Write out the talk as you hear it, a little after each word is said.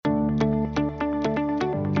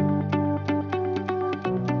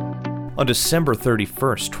On December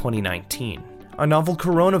 31st, 2019, a novel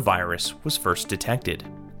coronavirus was first detected.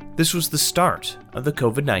 This was the start of the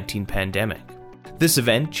COVID-19 pandemic. This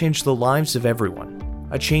event changed the lives of everyone,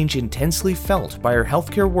 a change intensely felt by our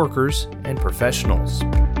healthcare workers and professionals.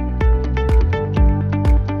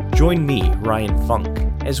 Join me, Ryan Funk,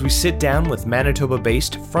 as we sit down with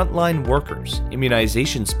Manitoba-based frontline workers,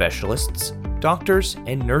 immunization specialists, doctors,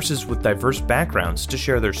 and nurses with diverse backgrounds to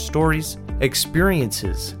share their stories,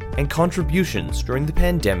 experiences, and contributions during the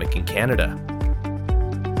pandemic in Canada.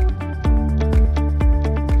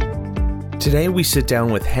 Today we sit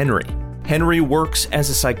down with Henry. Henry works as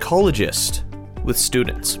a psychologist with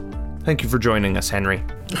students. Thank you for joining us, Henry.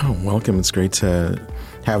 Oh, welcome. It's great to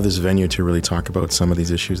have this venue to really talk about some of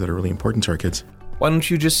these issues that are really important to our kids. Why don't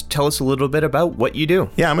you just tell us a little bit about what you do?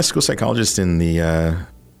 Yeah, I'm a school psychologist in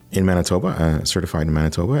Manitoba, certified in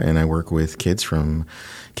Manitoba, and I work with kids from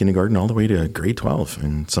kindergarten all the way to grade 12.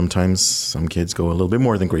 And sometimes some kids go a little bit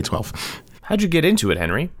more than grade 12. How'd you get into it,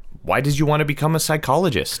 Henry? Why did you want to become a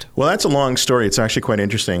psychologist? Well, that's a long story. It's actually quite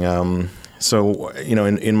interesting.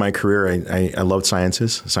 In my career, I loved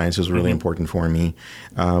sciences. Science was really important for me.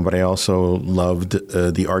 But I also loved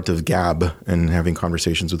the art of gab and having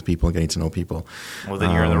conversations with people and getting to know people. Well,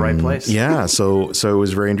 then you're in the right place. Yeah. So it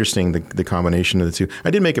was very interesting, the combination of the two.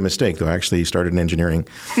 I did make a mistake, though. I actually started in engineering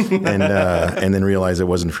and then realized it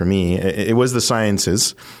wasn't for me. It was the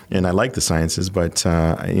sciences, and I liked the sciences. But,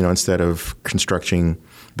 instead of constructing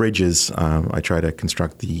bridges, I try to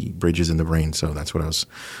construct the bridges in the brain. So that's what I was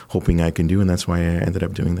hoping I can do, and that's why I ended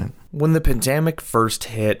up doing that. When the pandemic first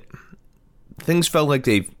hit, things felt like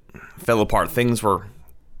they fell apart. Things were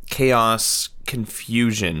chaos,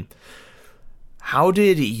 confusion. How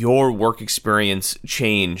did your work experience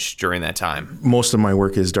change during that time? Most of my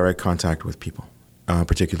work is direct contact with people,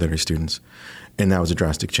 particularly students, and that was a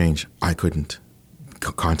drastic change. I couldn't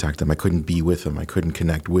contact them. I couldn't be with them. I couldn't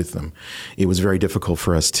connect with them. It was very difficult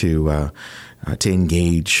for us to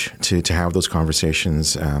engage, to have those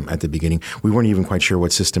conversations at the beginning. We weren't even quite sure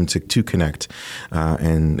what system to connect.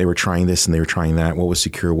 And they were trying this and they were trying that. What was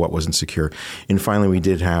secure, what wasn't secure. And finally, we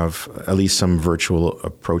did have at least some virtual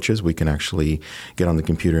approaches. We can actually get on the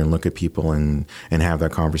computer and look at people and have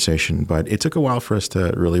that conversation. But it took a while for us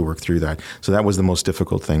to really work through that. So that was the most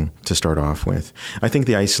difficult thing to start off with. I think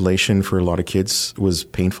the isolation for a lot of kids was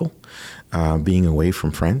painful. Being away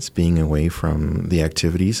from friends, being away from the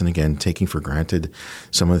activities, and again, taking for granted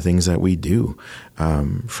some of the things that we do,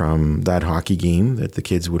 from that hockey game that the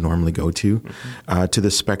kids would normally go to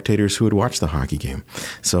the spectators who would watch the hockey game.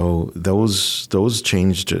 So those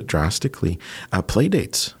changed drastically. Play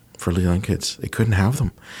dates for young kids, they couldn't have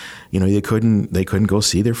them. They couldn't go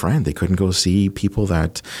see their friend. They couldn't go see people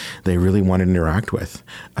that they really wanted to interact with.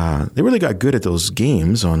 They really got good at those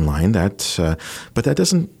games online. But that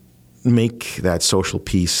doesn't make that social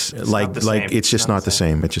piece it's just not the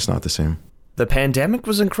same. It's just not the same. The pandemic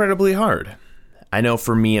was incredibly hard. I know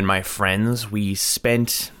for me and my friends, we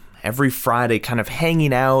spent every Friday kind of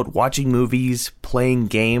hanging out, watching movies, playing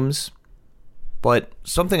games. But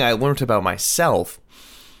something I learned about myself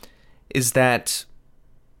is that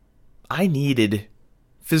I needed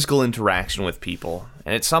physical interaction with people,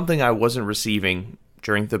 and it's something I wasn't receiving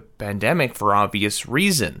during the pandemic for obvious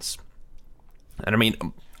reasons. And I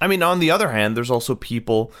mean, on the other hand, there's also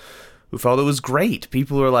people who felt it was great.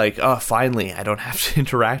 People who are like, oh, finally, I don't have to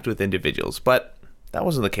interact with individuals. But that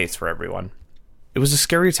wasn't the case for everyone. It was a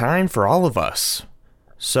scary time for all of us.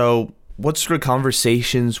 So what sort of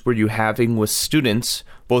conversations were you having with students,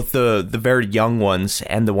 both the very young ones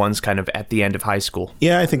and the ones kind of at the end of high school?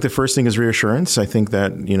 Yeah, I think the first thing is reassurance. I think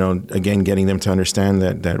that, again, getting them to understand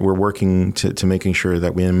that we're working to making sure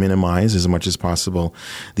that we minimize as much as possible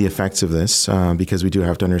the effects of this, because we do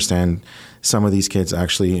have to understand some of these kids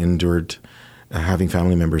actually endured having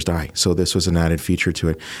family members die. So this was an added feature to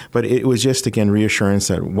it. But it was just, again, reassurance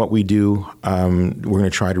that what we do, we're going to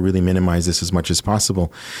try to really minimize this as much as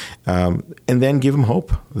possible. And then give them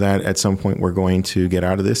hope that at some point we're going to get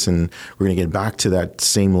out of this and we're going to get back to that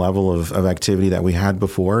same level of activity that we had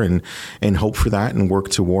before, and hope for that and work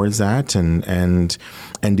towards that and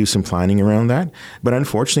do some planning around that. But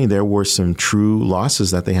unfortunately, there were some true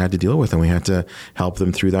losses that they had to deal with, and we had to help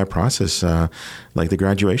them through that process, like the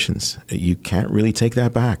graduations. You can't really take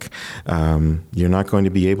that back. You're not going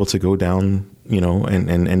to be able to go down,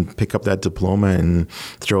 and pick up that diploma and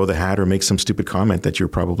throw the hat or make some stupid comment that you're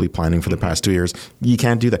probably planning for the past 2 years. You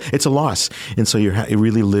can't do that. It's a loss. And so you're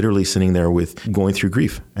really literally sitting there with going through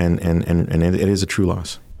grief, and it is a true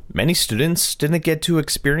loss. Many students didn't get to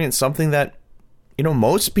experience something that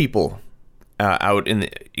most people out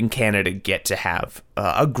in Canada get to have,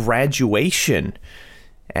 a graduation.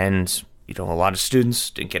 And, a lot of students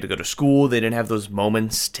didn't get to go to school. They didn't have those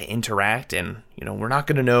moments to interact. And, we're not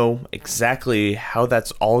going to know exactly how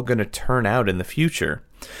that's all going to turn out in the future.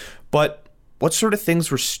 But what sort of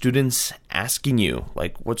things were students asking you?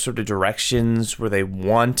 Like, what sort of directions were they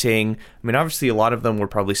wanting? I mean, obviously, a lot of them were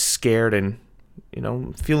probably scared and,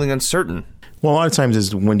 feeling uncertain. Well, a lot of times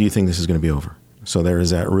is, when do you think this is going to be over? So there is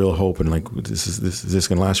that real hope and like, is this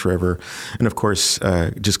going to last forever? And of course,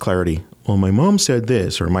 just clarity. Well, my mom said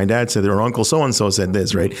this, or my dad said, or Uncle so-and-so said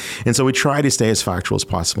this, right? And so we try to stay as factual as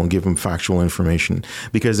possible and give them factual information,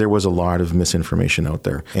 because there was a lot of misinformation out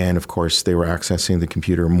there. And of course, they were accessing the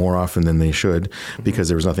computer more often than they should because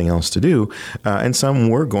there was nothing else to do. And some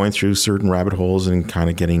were going through certain rabbit holes and kind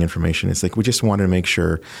of getting information. It's like, we just wanted to make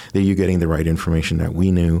sure that you're getting the right information that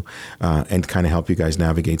we knew, and kind of help you guys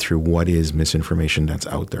navigate through what is misinformation that's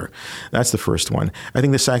out there. That's the first one. I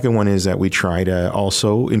think the second one is that we try to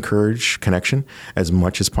also encourage connection as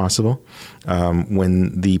much as possible.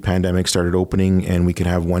 When the pandemic started opening and we could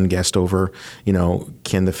have one guest over,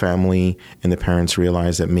 can the family and the parents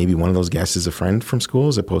realize that maybe one of those guests is a friend from school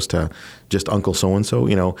as opposed to just Uncle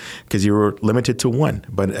so-and-so, because you were limited to one.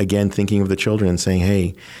 But again, thinking of the children and saying,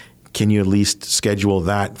 hey, can you at least schedule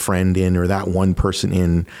that friend in or that one person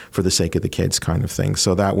in for the sake of the kids, kind of thing.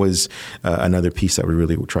 So that was another piece that we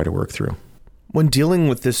really would try to work through. When dealing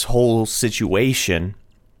with this whole situation,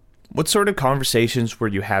 what sort of conversations were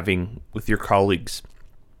you having with your colleagues?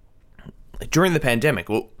 During the pandemic,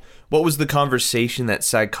 what was the conversation that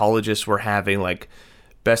psychologists were having, like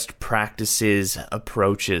best practices,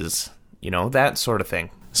 approaches, that sort of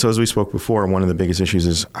thing? So as we spoke before, one of the biggest issues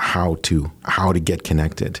is how to get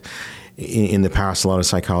connected. In the past, a lot of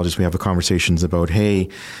psychologists, we have conversations about, hey,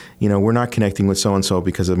 we're not connecting with so-and-so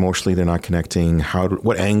because emotionally they're not connecting.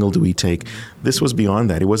 What angle do we take? This was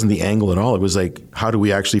beyond that. It wasn't the angle at all. It was like, how do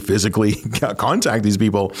we actually physically contact these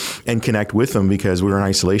people and connect with them because we were in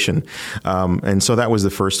isolation? And so that was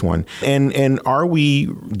the first one. And are we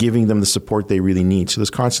giving them the support they really need? So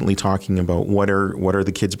there's constantly talking about what are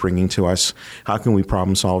the kids bringing to us? How can we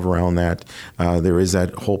problem solve around that? There is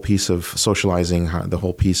that whole piece of socializing, the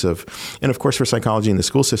whole piece of, and of course for psychology in the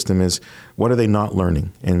school system is, what are they not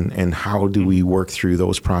learning? And how do we work through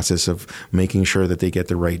those process of making sure that they get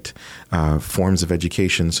the right forms of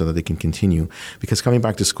education so that they can continue? Because coming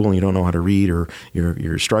back to school and you don't know how to read or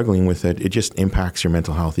you're struggling with it, it just impacts your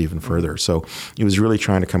mental health even further. So it was really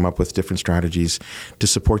trying to come up with different strategies to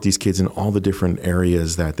support these kids in all the different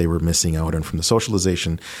areas that they were missing out on, from the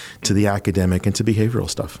socialization to the academic and to behavioral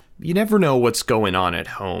stuff. You never know what's going on at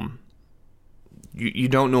home. You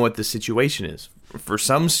don't know what the situation is. For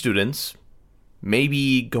some students,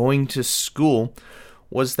 maybe going to school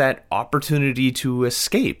was that opportunity to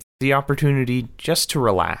escape, the opportunity just to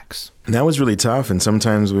relax. And that was really tough. And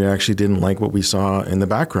sometimes we actually didn't like what we saw in the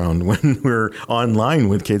background when we're online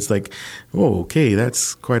with kids. Like, oh, okay,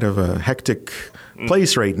 that's quite of a hectic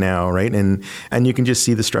place right now, right? And you can just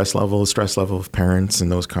see the stress level of parents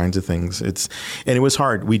and those kinds of things. And it was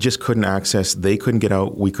hard. We just couldn't access. They couldn't get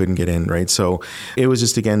out. We couldn't get in, right? So it was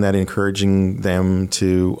just, again, that encouraging them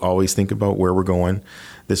to always think about where we're going.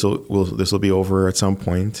 This will be over at some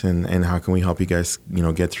point, and how can we help you guys,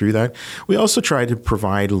 get through that? We also try to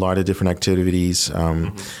provide a lot of different activities.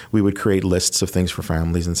 We would create lists of things for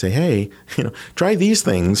families and say, hey, try these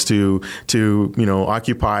things to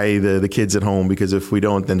occupy the kids at home, because if we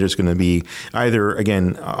don't, then there's going to be either,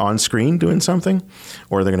 again, on screen doing something,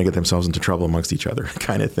 or they're going to get themselves into trouble amongst each other,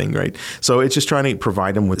 kind of thing, right? So it's just trying to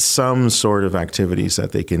provide them with some sort of activities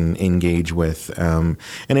that they can engage with, and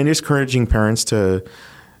then encouraging parents to.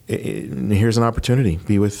 Here's an opportunity.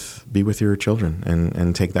 Be with your children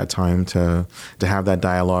and take that time to have that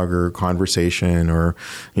dialogue or conversation, or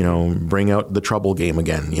bring out the trouble game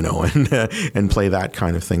again, and play that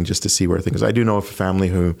kind of thing just to see where things. I do know of a family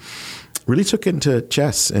who really took into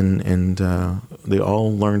chess, and they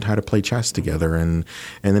all learned how to play chess together, and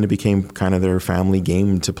then it became kind of their family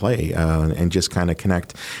game to play, and just kind of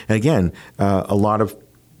connect. And again, a lot of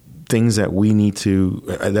things that we need to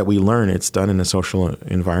that we learn, it's done in a social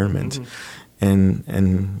environment,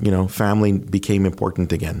 and family became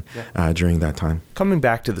important again during that time. Coming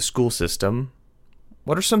back to the school system,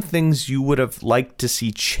 what are some things you would have liked to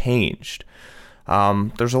see changed?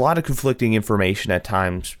 There's a lot of conflicting information at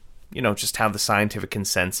times. Just how the scientific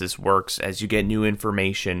consensus works. As you get new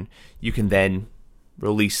information, you can then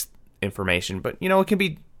release information, but it can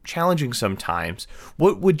be challenging sometimes.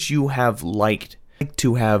 What would you have liked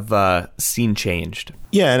to have seen changed?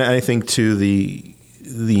 Yeah, and I think too,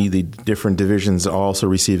 the different divisions also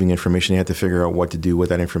receiving information. They had to figure out what to do with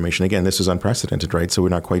that information. Again, this was unprecedented, right? So we're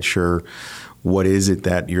not quite sure what is it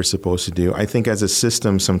that you're supposed to do. I think as a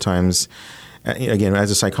system, sometimes, again,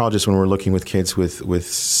 as a psychologist, when we're looking with kids with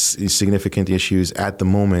significant issues at the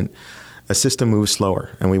moment, a system moves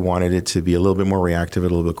slower, and we wanted it to be a little bit more reactive, a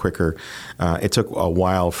little bit quicker. It took a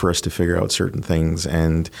while for us to figure out certain things,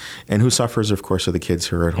 and who suffers, of course, are the kids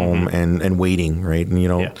who are at home and waiting, right?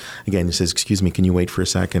 And again, it says, "Excuse me, can you wait for a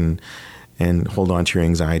second and hold on to your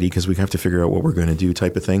anxiety because we have to figure out what we're going to do,"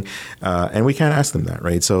 type of thing. And we can't ask them that,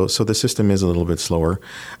 right? So the system is a little bit slower.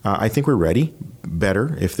 I think we're ready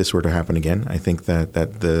better if this were to happen again. I think that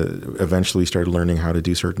eventually we started learning how to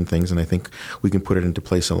do certain things, and I think we can put it into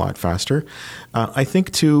place a lot faster. I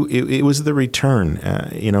think, too, it was the return.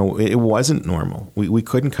 It wasn't normal. We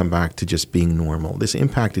couldn't come back to just being normal. This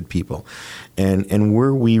impacted people. And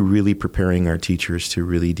were we really preparing our teachers to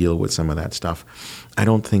really deal with some of that stuff? I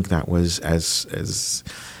don't think that was as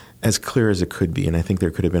clear as it could be. And I think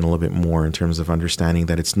there could have been a little bit more in terms of understanding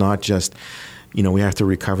that it's not just, we have to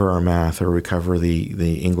recover our math or recover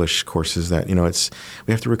the English courses that,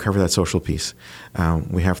 we have to recover that social piece.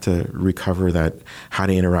 We have to recover that, how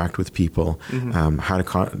to interact with people, how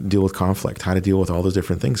to deal with conflict, how to deal with all those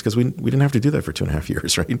different things. Because we didn't have to do that for 2.5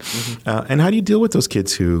 years, right? And how do you deal with those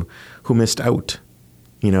kids who missed out?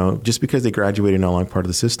 Just because they graduated and are no longer part of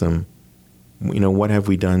the system, what have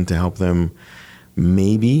we done to help them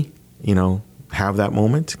maybe, have that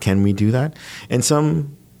moment? Can we do that? And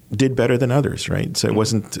some did better than others, right? So it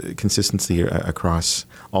wasn't consistency across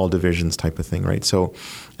all divisions type of thing, right? So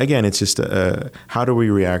again, it's just how do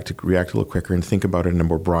we react a little quicker and think about it in a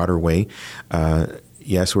more broader way?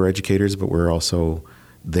 Yes, we're educators, but we're also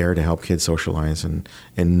there to help kids socialize and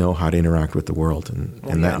know how to interact with the world.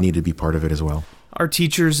 And that needed to be part of it as well. Our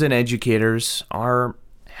teachers and educators are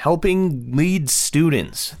helping lead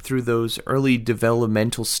students through those early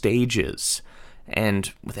developmental stages.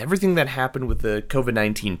 And with everything that happened with the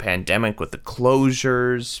COVID-19 pandemic, with the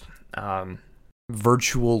closures,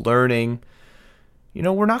 virtual learning,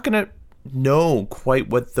 we're not going to know quite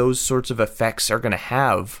what those sorts of effects are going to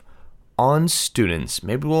have on students.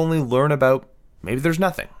 Maybe we'll only learn about, maybe there's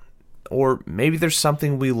nothing. Or maybe there's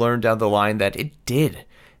something we learned down the line that it did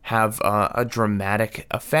have a dramatic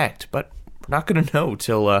effect. But we're not going to know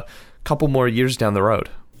till a couple more years down the road.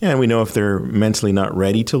 Yeah, and we know if they're mentally not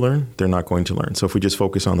ready to learn, they're not going to learn. So if we just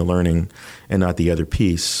focus on the learning and not the other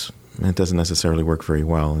piece, it doesn't necessarily work very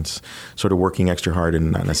well. It's sort of working extra hard and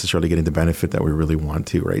not necessarily getting the benefit that we really want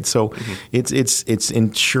to, right? So it's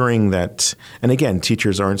ensuring that, and again,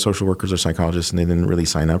 teachers aren't social workers or psychologists, and they didn't really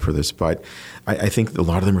sign up for this, but I think a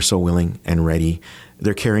lot of them are so willing and ready.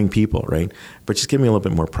 They're caring people, right? But just give me a little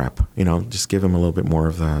bit more prep, just give them a little bit more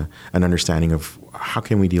of an understanding of how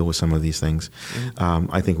can we deal with some of these things.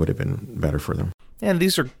 I think would have been better for them. And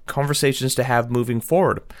these are conversations to have moving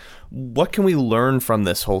forward. What can we learn from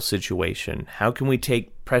this whole situation? How can we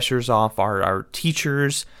take pressures off our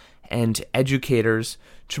teachers and educators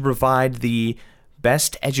to provide the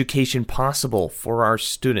best education possible for our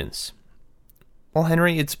students? Well,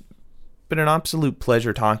 Henry, it's been an absolute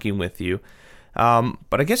pleasure talking with you.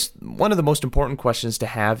 But I guess one of the most important questions to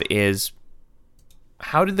have is,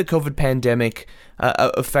 how did the COVID pandemic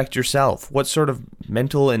affect yourself? What sort of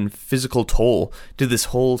mental and physical toll did this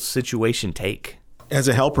whole situation take? As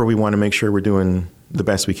a helper, we want to make sure we're doing the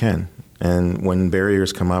best we can. And when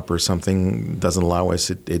barriers come up or something doesn't allow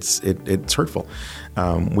us, it's hurtful.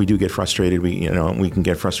 We do get frustrated. We can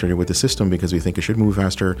get frustrated with the system because we think it should move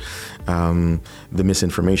faster. The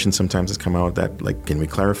misinformation sometimes has come out that, can we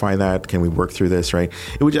clarify that? Can we work through this, right?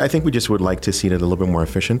 I think we just would like to see it a little bit more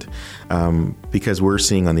efficient because we're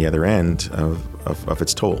seeing on the other end of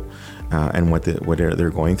its toll. And what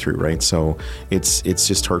they're going through, right? So it's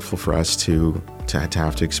just hurtful for us to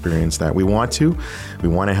have to experience that. We want to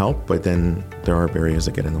help, but then there are barriers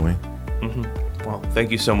that get in the way. Well,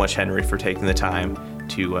 thank you so much, Henry, for taking the time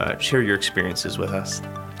to share your experiences with us.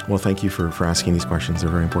 Well, thank you for asking these questions. They're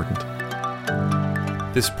very important.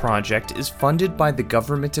 This project is funded by the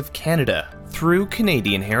Government of Canada through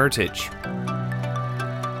Canadian Heritage.